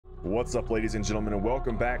What's up, ladies and gentlemen, and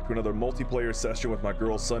welcome back to another multiplayer session with my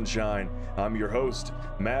girl Sunshine. I'm your host,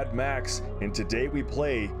 Mad Max, and today we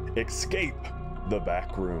play Escape the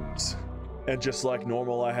Backrooms. And just like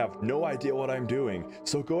normal, I have no idea what I'm doing,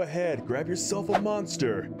 so go ahead, grab yourself a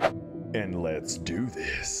monster, and let's do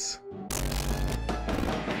this.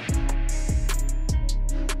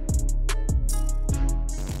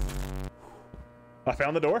 I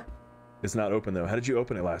found the door. It's not open though. How did you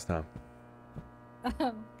open it last time?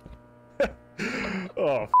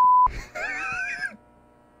 Oh,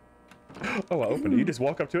 oh, I opened it. You just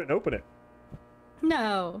walk up to it and open it.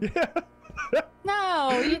 No. Yeah.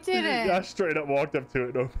 No, you didn't. I straight up walked up to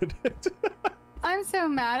it and opened it. I'm so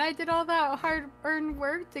mad. I did all that hard-earned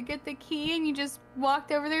work to get the key, and you just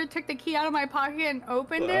walked over there, took the key out of my pocket, and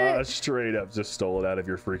opened it? Straight up just stole it out of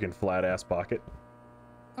your freaking flat-ass pocket.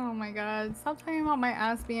 Oh my god. Stop talking about my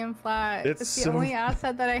ass being flat. It's the so only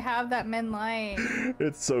asset that I have that men like.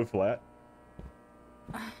 It's so flat.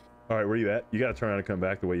 Alright, where you at? You gotta turn around and come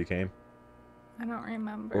back the way you came. I don't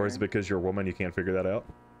remember. Or is it because you're a woman you can't figure that out?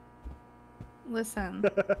 Listen,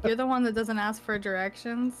 you're the one that doesn't ask for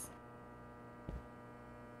directions.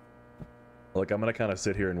 Look, I'm gonna kind of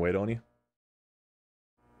sit here and wait on you.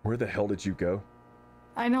 Where the hell did you go?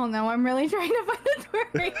 I don't know. I'm really trying to find the door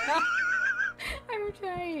right now. I'm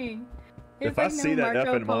trying. If I see that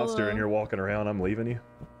effing monster and you're walking around, I'm leaving you.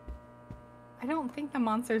 I don't think the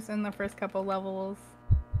monster's in the first couple levels.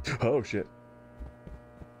 Oh shit.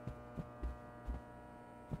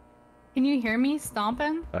 Can you hear me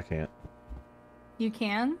stomping? I can't. You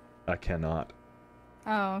can? I cannot.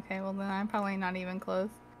 Oh, okay. Well, then I'm probably not even close.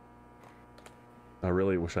 I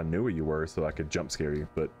really wish I knew where you were so I could jump scare you,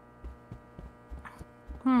 but...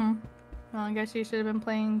 Well, I guess you should have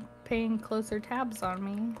been paying closer tabs on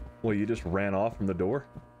me. Well, you just ran off from the door?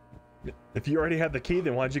 If you already had the key,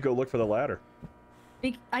 then why'd you go look for the ladder?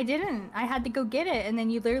 I didn't. I had to go get it, and then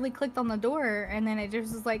you literally clicked on the door, and then it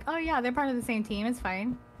just was like, oh yeah, they're part of the same team. It's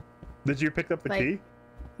fine. Did you pick up the key?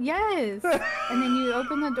 Yes. And then you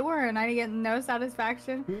opened the door, and I get no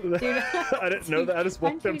satisfaction. Dude, I didn't know that. I just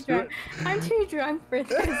walked up to it. I'm too drunk for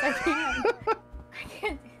this. I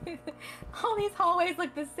can't do this. All these hallways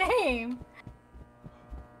look the same.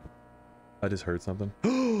 I just heard something.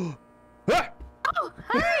 Ah! Oh,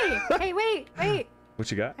 hi! Hey, wait. What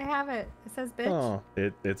you got? I have it. It says bitch. Oh,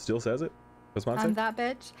 it still says it? What's mine say? That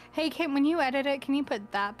bitch. Hey, Kate, when you edit it, can you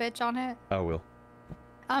put that bitch on it? I will.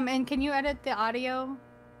 And can you edit the audio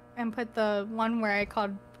and put the one where I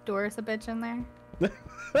called Doris a bitch in there?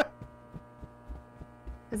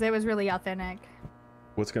 Because it was really authentic.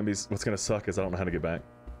 What's gonna suck is I don't know how to get back.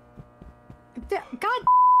 God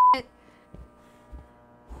it.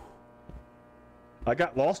 I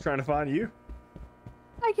got lost trying to find you.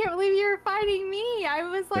 I can't believe you were fighting me. I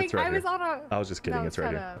was like, right I was here. on a... I was just kidding. No, it's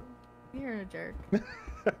right here. up. You're a jerk.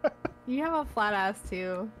 You have a flat ass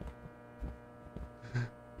too.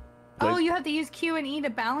 Oh, you have to use Q and E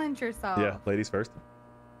to balance yourself. Yeah, ladies first.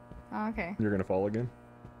 Oh, okay. You're gonna fall again.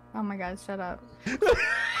 Oh my god, shut up.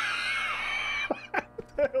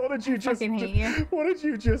 What did you just fucking hate you. What did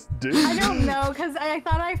you just do? I don't know, because I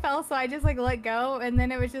thought I fell, so I just like let go, and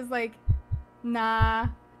then it was just like, nah,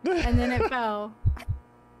 and then it fell.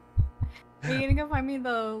 Are you gonna go find me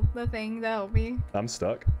the thing to help me? I'm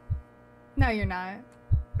stuck. No, you're not.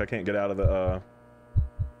 I can't get out of the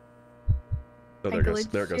Oh, there it goes.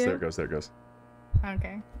 There it goes. There it goes. There it goes.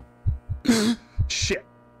 Okay. Shit.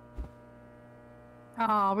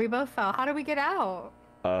 Oh, we both fell. How do we get out?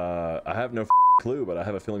 I have no clue, but I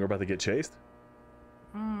have a feeling we're about to get chased.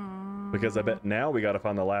 Because I bet now we gotta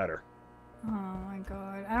find the ladder. Oh my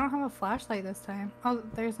god. I don't have a flashlight this time. Oh,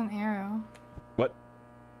 there's an arrow. What?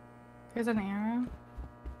 There's an arrow.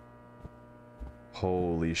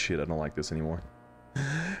 Holy shit, I don't like this anymore.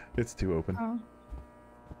 It's too open. Oh.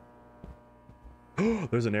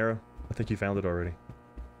 There's an arrow. I think you found it already.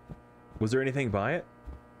 Was there anything by it?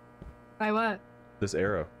 By what? This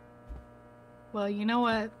arrow. Well, you know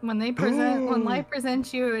what? When they present, when life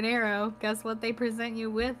presents you an arrow, guess what they present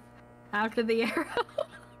you with after the arrow?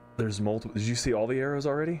 There's multiple. Did you see all the arrows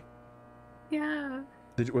already? Yeah.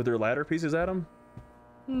 Were there ladder pieces at them?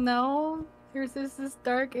 No. There's just this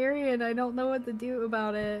dark area and I don't know what to do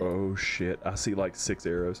about it. Oh shit. I see like 6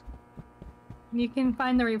 arrows. You can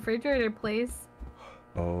find the refrigerator place.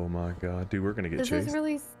 Oh my god. Dude, we're gonna get chased.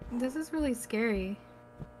 This is really scary.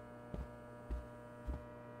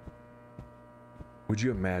 Would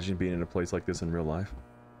you imagine being in a place like this in real life?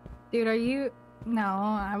 Dude, are you... No,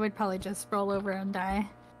 I would probably just roll over and die.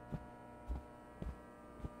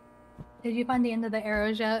 Did you find the end of the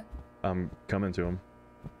arrows yet? I'm coming to him,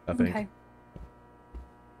 I think. Okay.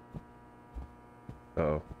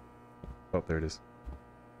 Uh-oh. Oh, there it is.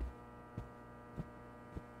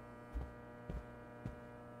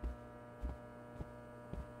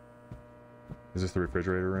 Is this the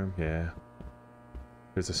refrigerator room? Yeah.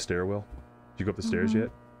 There's a stairwell. Did you go up the stairs yet?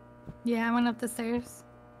 Yeah, I went up the stairs.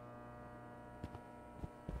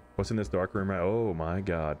 What's in this dark room? Oh my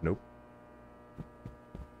god, nope.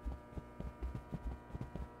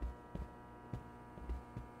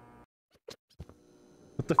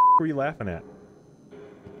 What the f were you laughing at?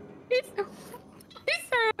 He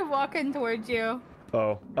started walking towards you.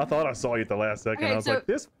 Oh, I thought I saw you at the last second. Okay, I was so like,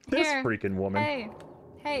 this here. freaking woman.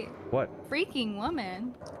 Hey. What? Freaking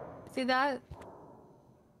woman. See that?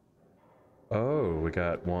 Oh, we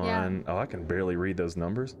got one. Yeah. Oh, I can barely read those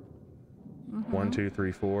numbers. 1, 2,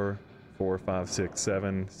 3, 4, 4, 5, 6,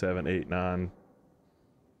 7, 7, 8, 9.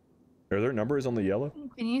 Are there numbers on the yellow?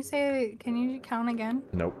 Can you count again?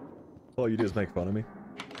 Nope. All you do is make fun of me.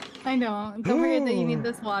 I know. Don't forget that you need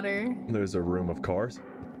this water. There's a room of cars.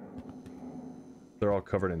 They're all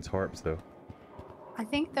covered in tarps, though. I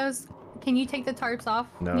think those... Can you take the tarps off?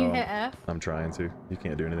 No. Can you hit F? I'm trying to. You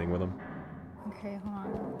can't do anything with them. Okay, hold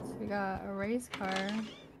on. So we got a race car.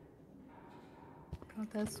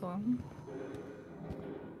 Got this one.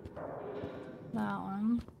 That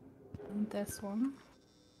one. And this one.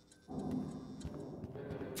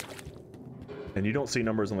 And you don't see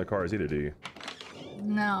numbers on the cars either, do you?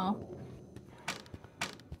 No.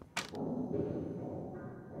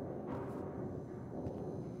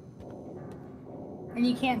 And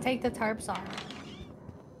you can't take the tarps off.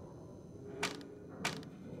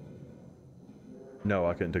 No,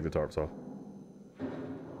 I couldn't take the tarps off.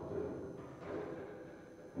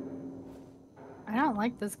 I don't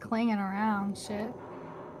like this clanging around shit.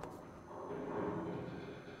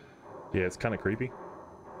 Yeah, it's kind of creepy.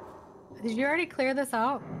 Did you already clear this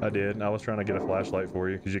out? I did. I was trying to get a flashlight for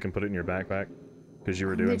you because you can put it in your backpack because you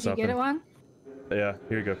were doing something. Did you get it one? Yeah,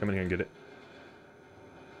 here you go. Come in here and get it.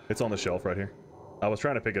 It's on the shelf right here. I was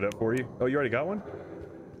trying to pick it up for you. Oh, you already got one?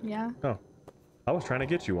 Yeah. Oh. I was trying to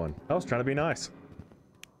get you one. I was trying to be nice.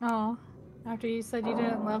 Oh. After you said you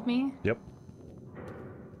didn't love me? Yep.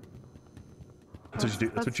 That's what you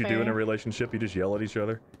do. That's what you do in a relationship. You just yell at each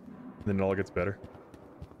other, and then it all gets better.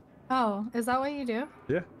 Oh, is that what you do?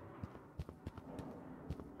 Yeah.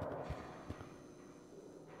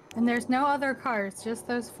 And there's no other cars, just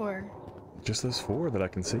those 4. Just those 4 that I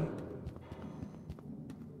can see.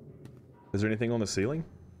 Is there anything on the ceiling?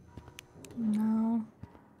 No.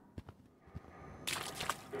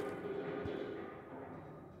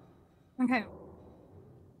 Okay.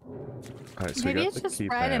 Alright, so Maybe we got it's the just keypad.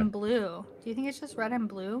 red and blue. Do you think it's just red and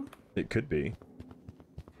blue? It could be.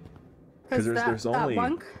 Because there's only...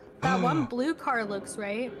 that one blue car looks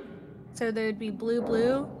right. So there'd be blue,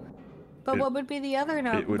 blue. But what would be the other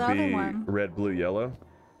one? It would be red, blue, yellow.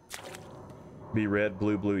 Be red,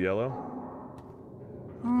 blue, blue, yellow.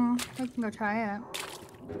 I can go try it.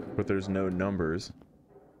 But there's no numbers.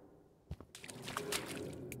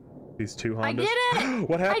 These 2 Hondas. I did it!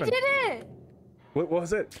 What happened? I did it! What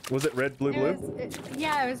was it? Was it red, blue, blue?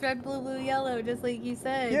 Yeah, it was red, blue, blue, yellow, just like you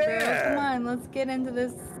said. Yeah! Bro. Come on, let's get into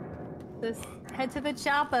this. Head to the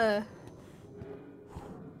chopper.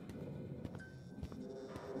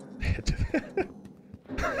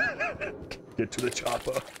 Get to the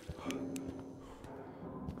chopper.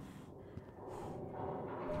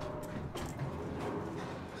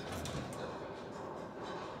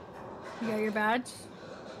 You got your badge?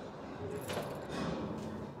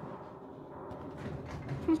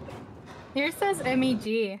 Yours says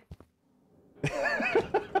MEG.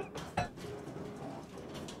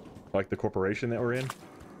 Like the corporation that we're in?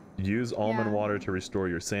 Use almond water to restore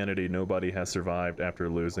your sanity. Nobody has survived after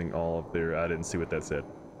losing all of their... I didn't see what that said.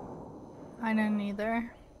 I didn't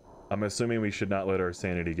either. I'm assuming we should not let our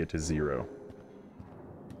sanity get to 0.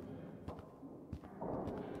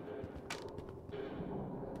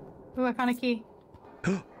 Ooh, I found a key.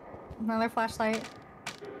 Another flashlight.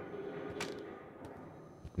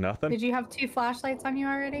 Nothing? Did you have 2 flashlights on you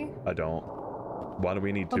already? I don't. Why do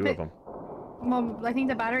we need 2 of them? Well, I think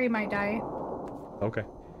the battery might die. Okay.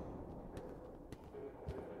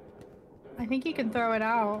 I think you can throw it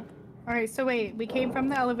out. Alright, so wait. We came from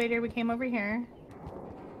the elevator. We came over here.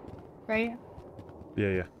 Right?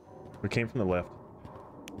 Yeah. We came from the left.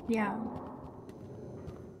 Yeah.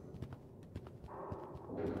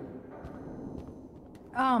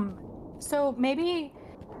 So maybe...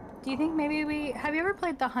 Do you think maybe we... Have you ever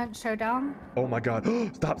played the Hunt Showdown? Oh my god.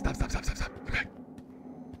 Stop. Come back.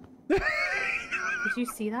 Did you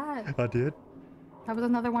see that? I did. That was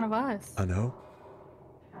another one of us. I know.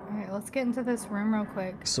 Alright, let's get into this room real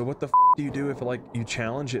quick. So what the f do you do if, like, you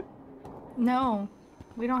challenge it? No.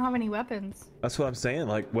 We don't have any weapons. That's what I'm saying.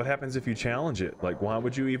 Like, what happens if you challenge it? Like, why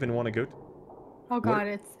would you even want to go? Oh God,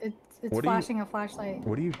 it's flashing a flashlight.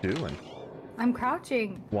 What are you doing? I'm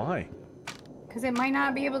crouching. Why? Because it might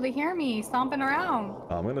not be able to hear me stomping around.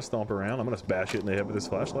 I'm gonna stomp around. I'm gonna bash it in the head with this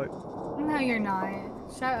flashlight. No, you're not.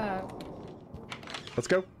 Shut up. Let's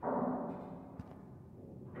go.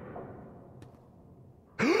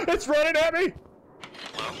 It's running at me!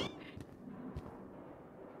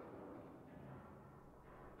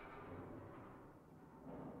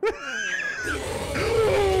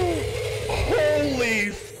 Holy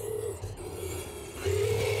f-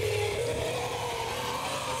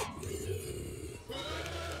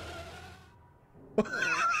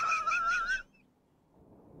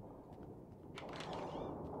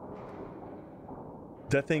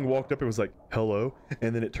 That thing walked up and was like, hello,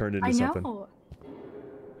 and then it turned into something. I know.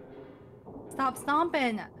 Stop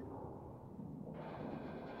stomping.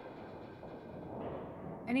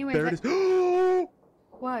 Anyway, There it is.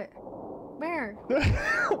 What? Where?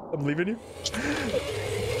 I'm leaving you.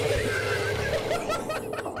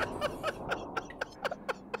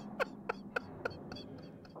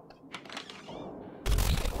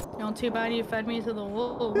 No, too bad you fed me to the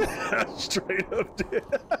wolves. Straight up did.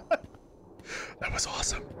 That was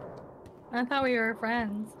awesome. I thought we were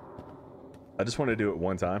friends. I just wanted to do it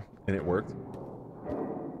one time, and it worked.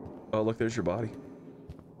 Oh, look, there's your body.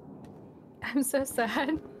 I'm so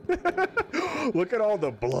sad. Look at all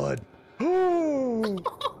the blood. Oh,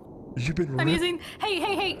 you've been. I'm using.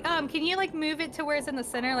 Hey. Can you like move it to where it's in the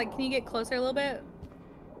center? Like, can you get closer a little bit?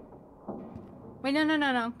 Wait,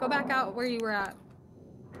 no. Go back out where you were at.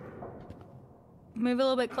 Move a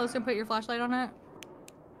little bit closer and put your flashlight on it.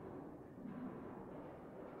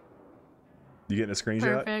 You getting a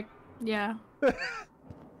screenshot? Perfect. Yeah. I'm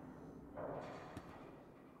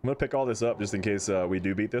gonna pick all this up just in case we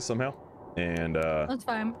do beat this somehow. And That's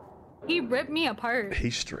fine. He ripped me apart. he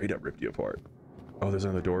straight up ripped you apart. Oh, there's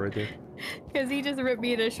another door right there. Because he just ripped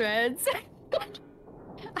me to shreds.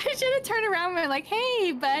 I should have turned around and been like,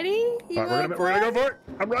 hey, buddy. All right, we're gonna go for it.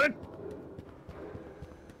 I'm running.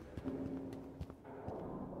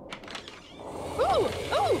 Ooh!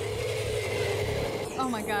 Oh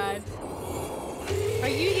my god. Are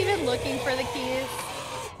you even looking for the keys?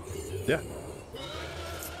 Yeah.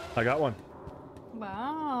 I got one.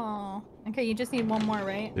 Wow. Okay, you just need one more,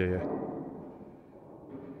 right? Yeah.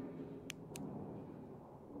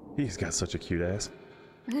 He's got such a cute ass.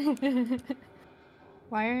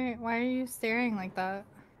 Why are you staring like that?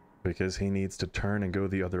 Because he needs to turn and go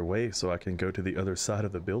the other way so I can go to the other side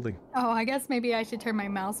of the building. Oh, I guess maybe I should turn my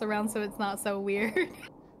mouse around so it's not so weird.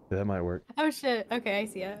 That might work. Oh shit. Okay, I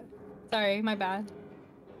see it. Sorry, my bad.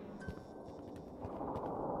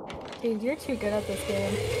 Dude, you're too good at this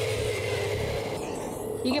game.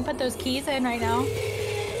 You can put those keys in right now.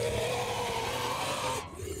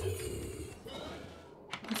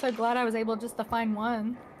 I'm so glad I was able just to find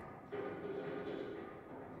one.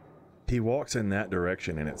 He walks in that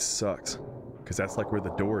direction and it sucks. Because that's like where the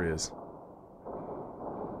door is.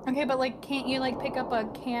 Okay, but like, can't you like pick up a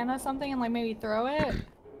can of something and like maybe throw it?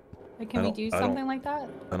 Like, can we do something like that?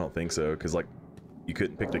 I don't think so, because like, you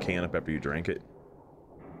couldn't pick the can up after you drank it.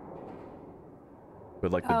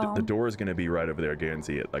 But like, the door is going to be right over there, I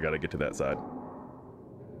guarantee it. I got to get to that side.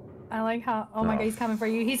 I like how, oh my god, he's coming for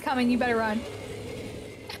you. He's coming, you better run.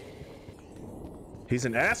 He's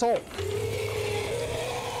an asshole!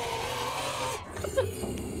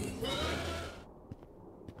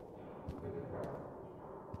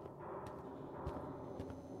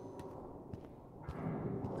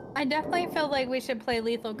 I definitely feel like we should play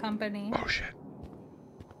Lethal Company. Oh shit.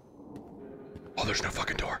 Oh, there's no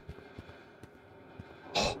fucking door.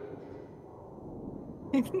 Oh.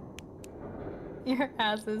 Your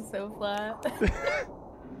ass is so flat.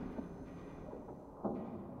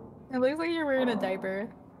 It looks like you're wearing a diaper.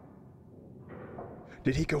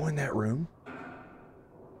 Did he go in that room?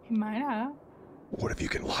 He might have. What if you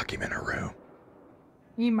can lock him in a room?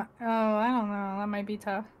 You might. Oh, I don't know. That might be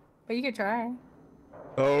tough. But you could try.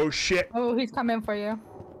 Oh shit. Oh, he's coming for you.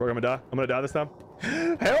 We're gonna die. I'm gonna die this time.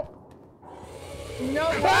 Help! No,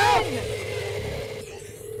 run!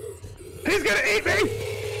 He's gonna eat me!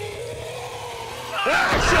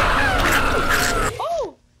 Ah, shit!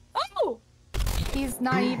 Oh! Oh! He's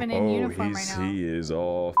not even in uniform right now. He is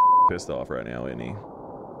all pissed off right now, isn't he?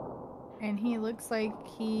 And he looks like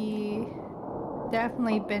he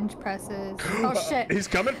definitely bench presses. Oh shit! He's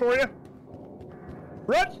coming for you!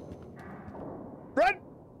 Run! Run!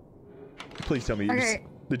 Please tell me you Okay.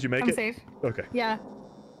 Did you make it? I'm safe. Okay. Yeah.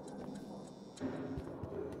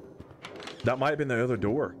 That might have been the other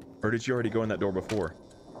door. Or did you already go in that door before?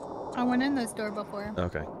 I went in this door before.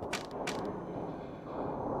 Okay.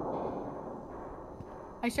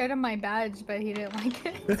 I showed him my badge, but he didn't like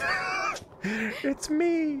it. It's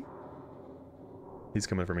me. He's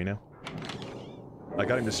coming for me now. I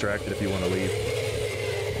got him distracted if you want to leave.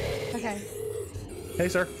 Okay. Hey,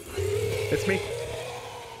 sir. It's me.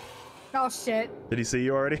 Oh, shit. Did he see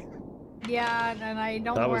you already? Yeah, and I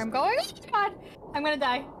don't know where I'm going. Oh, God. I'm gonna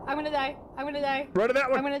die. I'm gonna die. I'm gonna die. Run to that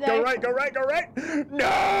one. I'm gonna die. Go right, go right, go right.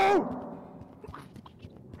 No!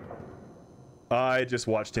 I just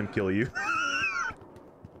watched him kill you.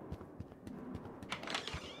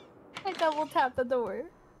 I double tapped the door.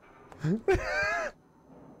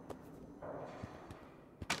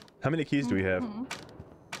 How many keys do we have?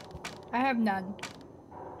 I have none.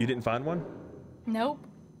 You didn't find one? Nope.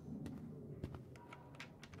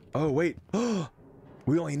 Oh, wait.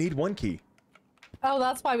 We only need one key. Oh,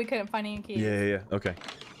 that's why we couldn't find any keys. Yeah. Okay.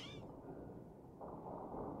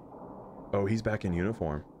 Oh, he's back in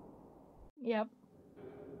uniform. Yep.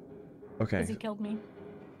 Okay. Because he killed me.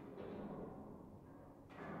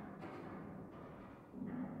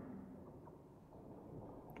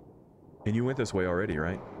 And you went this way already,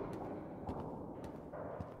 right?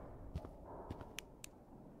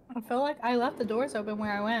 I feel like I left the doors open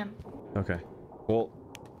where I went. Okay. Well,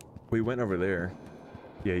 we went over there.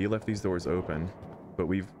 Yeah, you left these doors open, but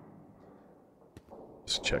we've...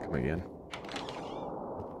 Just check them again.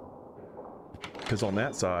 Because on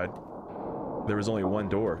that side, there was only one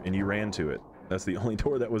door, and you ran to it. That's the only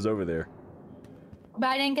door that was over there. But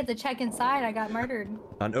I didn't get to check inside. I got murdered.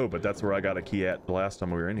 I know, but that's where I got a key at the last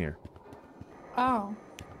time we were in here. Oh.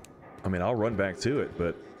 I mean, I'll run back to it,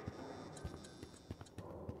 but...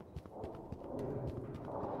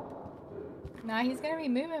 Nah, he's gonna be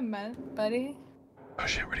moving, buddy. Oh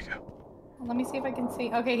shit, where'd he go? Let me see if I can see.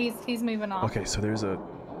 Okay, he's moving off. Okay, so there's a...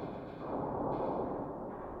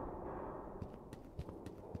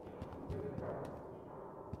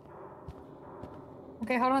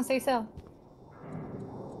 Okay, hold on, stay still.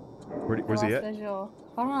 Where's he at? Visual.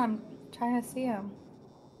 Hold on, I'm trying to see him.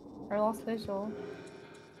 I lost visual.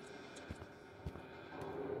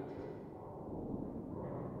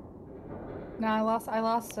 No, I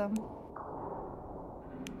lost him.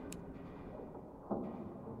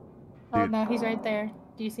 Oh Dude. no, he's right there.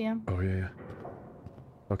 Do you see him? Oh yeah.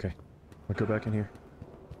 Okay, I'll go back in here.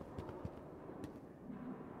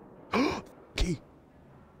 Key!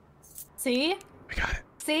 See? We got it.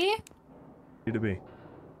 See? Need to be.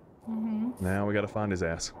 Now we gotta find his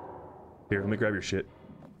ass. Here, let me grab your shit.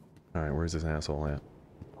 Alright, where's this asshole at?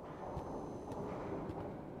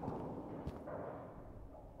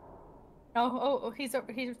 Oh, he's to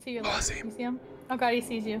your left. see him. You see him? Oh god, he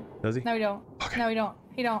sees you. Does he? No, he don't. Okay. No, he don't.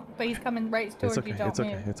 He don't. But he's coming right towards It's okay, you. Don't it's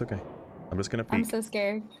okay, move. it's okay. I'm just gonna peek. I'm so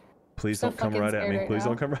scared. Please so don't come fucking right at me. scared right Please now.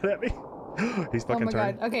 don't come right at me. He's fucking Oh my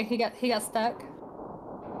turning. god. Okay, he got stuck.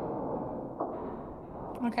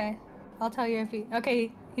 Okay. I'll tell you if he...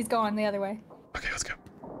 Okay, he's going the other way. Okay, let's go.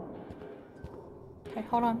 Okay,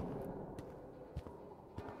 hold on.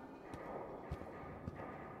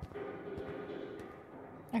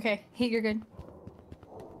 Okay, you're good.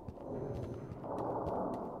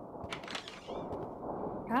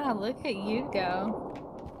 God, look at you go.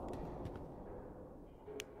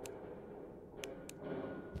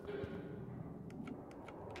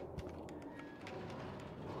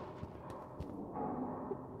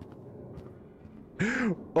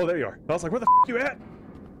 Oh, there you are. I was like, where the f you at?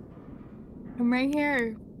 I'm right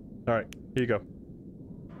here. Alright, here you go.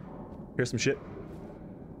 Here's some shit.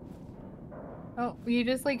 Oh, you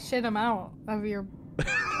just like shit him out of your...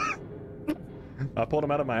 I pulled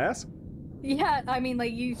him out of my ass? Yeah, I mean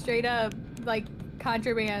like you straight up like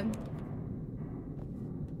contraband.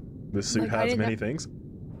 This suit Like, I has didn't many know- things.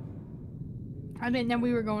 I didn't know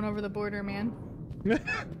we were going over the border, man.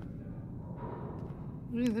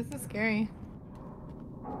 Ooh, this is scary.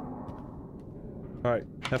 Alright,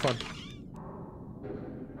 have fun.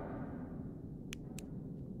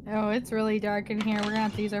 Oh, it's really dark in here. We're gonna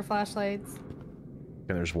have to use our flashlights.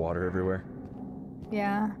 And there's water everywhere.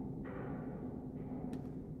 Yeah.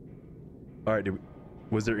 Alright,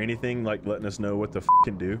 was there anything like letting us know what the f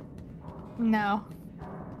can do? No.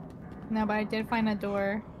 No, but I did find a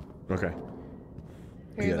door. Okay.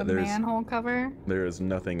 There's a manhole cover. There is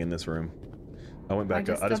nothing in this room. I went back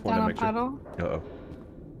up. I just stepped wanted to on make a sure. puddle. Uh-oh.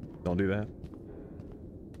 Don't do that.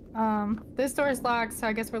 This door is locked, so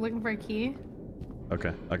I guess we're looking for a key.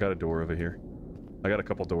 Okay, I got a door over here. I got a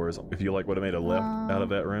couple doors. If you like would have made a left out of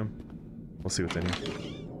that room, we'll see what's in here.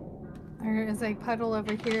 There is a puddle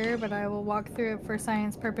over here, but I will walk through it for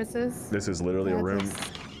science purposes. This is literally a Yeah, room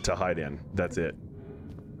this- to hide in. That's it.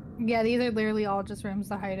 Yeah, these are literally all just rooms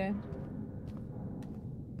to hide in.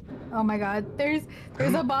 Oh my god, there's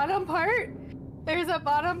a bottom part. There's a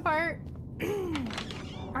bottom part.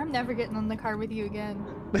 I'm never getting on the car with you again.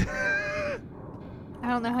 I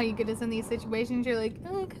don't know how you get us in these situations. You're like,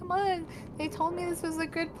 oh, come on. They told me this was a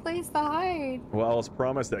good place to hide. Well, I was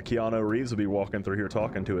promised that Keanu Reeves would be walking through here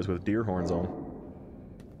talking to us with deer horns on.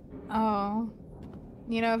 Oh.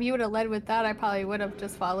 You know, if you would have led with that, I probably would have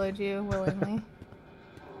just followed you willingly.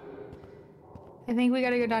 I think we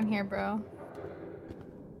gotta go down here, bro.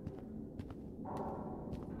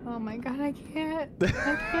 Oh my god, I can't.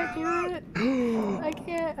 I can't do it. I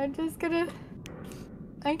can't. I'm just gonna...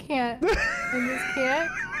 I can't. I just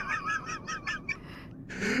can't.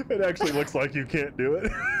 It actually looks like you can't do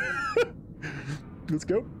it. Let's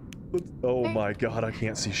go. Oh my god, I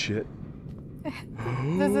can't see shit.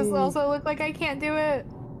 Does this also look like I can't do it?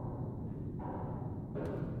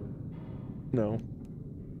 No.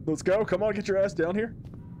 Let's go. Come on, get your ass down here.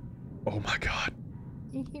 Oh my god.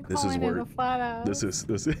 You keep This is calling it a worse. flat out. This is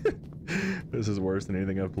this is worse than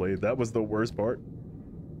anything I've played. That was the worst part.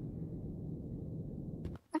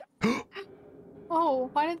 Oh,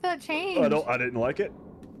 why did that change? I didn't like it.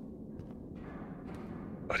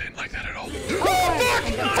 I didn't like that at all. Oh,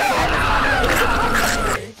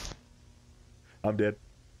 I'm dead.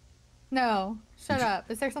 no, shut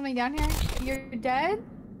up. Is there something down here? You're dead?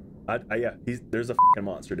 Yeah, there's a fucking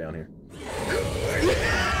monster down here.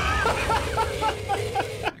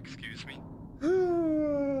 Excuse me.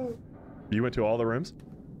 You went to all the rooms?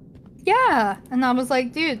 Yeah, and I was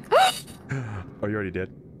like, dude. Are you already dead?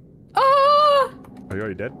 Oh! Are you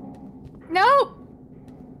already dead? Nope.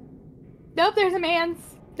 Nope, there's a man's.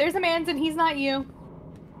 There's a man's and he's not you.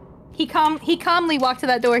 He calmly walked to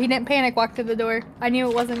that door. He didn't panic walk to the door. I knew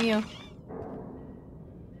it wasn't you.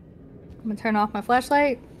 I'm gonna turn off my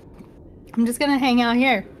flashlight. I'm just gonna hang out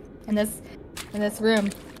here in this room.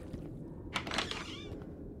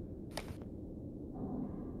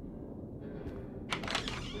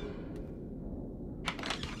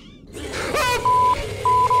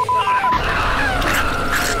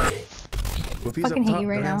 Well, if he's Fucking up hate top, you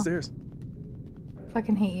right go now. downstairs.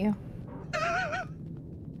 Fucking hate you.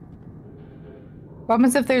 What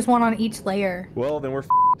happens if there's one on each layer? Well, then we're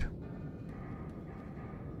f***ed.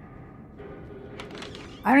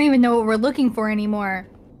 I don't even know what we're looking for anymore.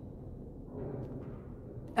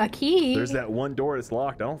 A key? There's that one door that's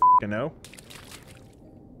locked. I don't f***ing know.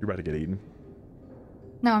 You're about to get eaten.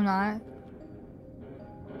 No, I'm not.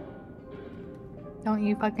 Don't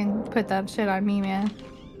you fucking put that shit on me, man.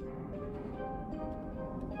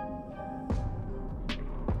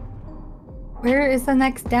 Where is the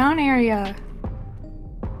next down area?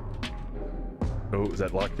 Oh, is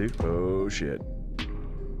that locked too? Oh, shit.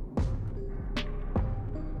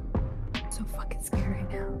 I'm so fucking scared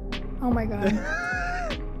right now. Oh my god.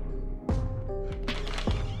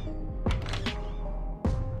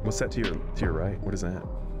 What's that to your right? What is that?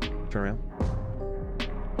 Turn around.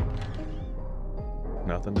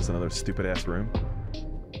 Nothing, just another stupid ass room.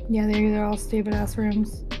 Yeah, they're all stupid ass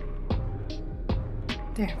rooms.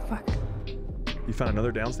 There, fuck. You found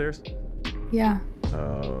another downstairs? Yeah.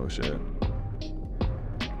 Oh shit.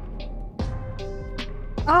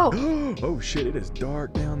 Oh! Oh shit, it is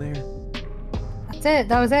dark down there. That's it,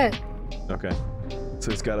 that was it. Okay.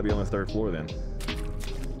 So it's gotta be on the 3rd floor then.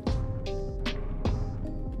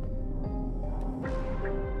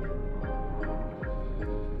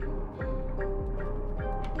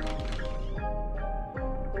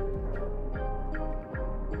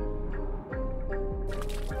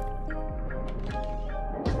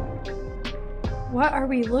 What are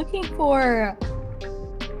we looking for?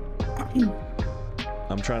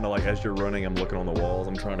 I'm trying to, like, as you're running, I'm looking on the walls.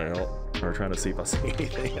 I'm trying to help. Or trying to see if I see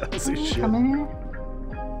anything. I don't see shit. Come in here.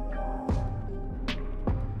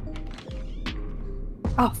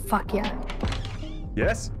 Oh, fuck yeah.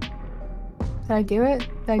 Yes? Did I do it?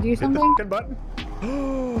 Did I do Hit the something? fucking button.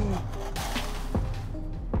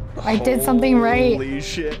 I did something right. Holy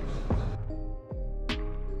shit.